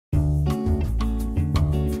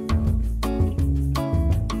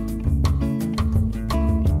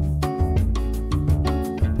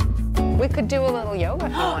could do a little yoga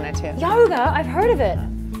if you wanted to. Yoga? I've heard of it.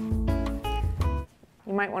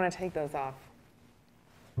 You might want to take those off.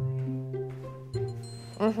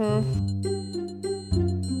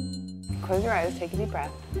 Close your eyes, take a deep breath.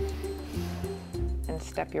 And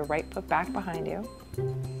step your right foot back behind you.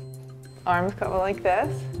 Arms go like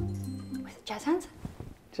this. With jazz hands?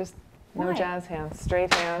 Just no Why? jazz hands,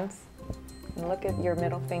 straight hands. And look at your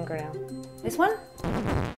middle finger now. This one?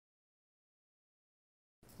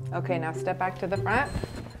 Okay, now step back to the front.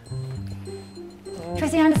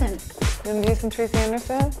 Tracy Anderson. You want to do some Tracy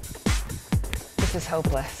Anderson? This is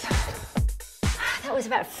hopeless. That was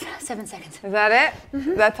about 7 seconds. Is that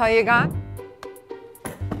it? That's all you got?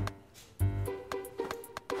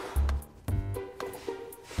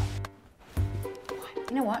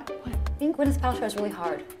 You know what? I think Gwyneth Paltrow is really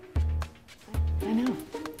hard. I know.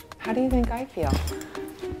 How do you think I feel?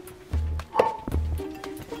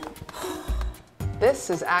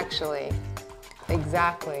 This is actually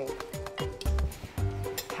exactly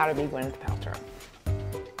how to be Gwyneth Paltrow.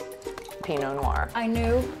 Pinot Noir. I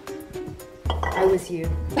knew I was you.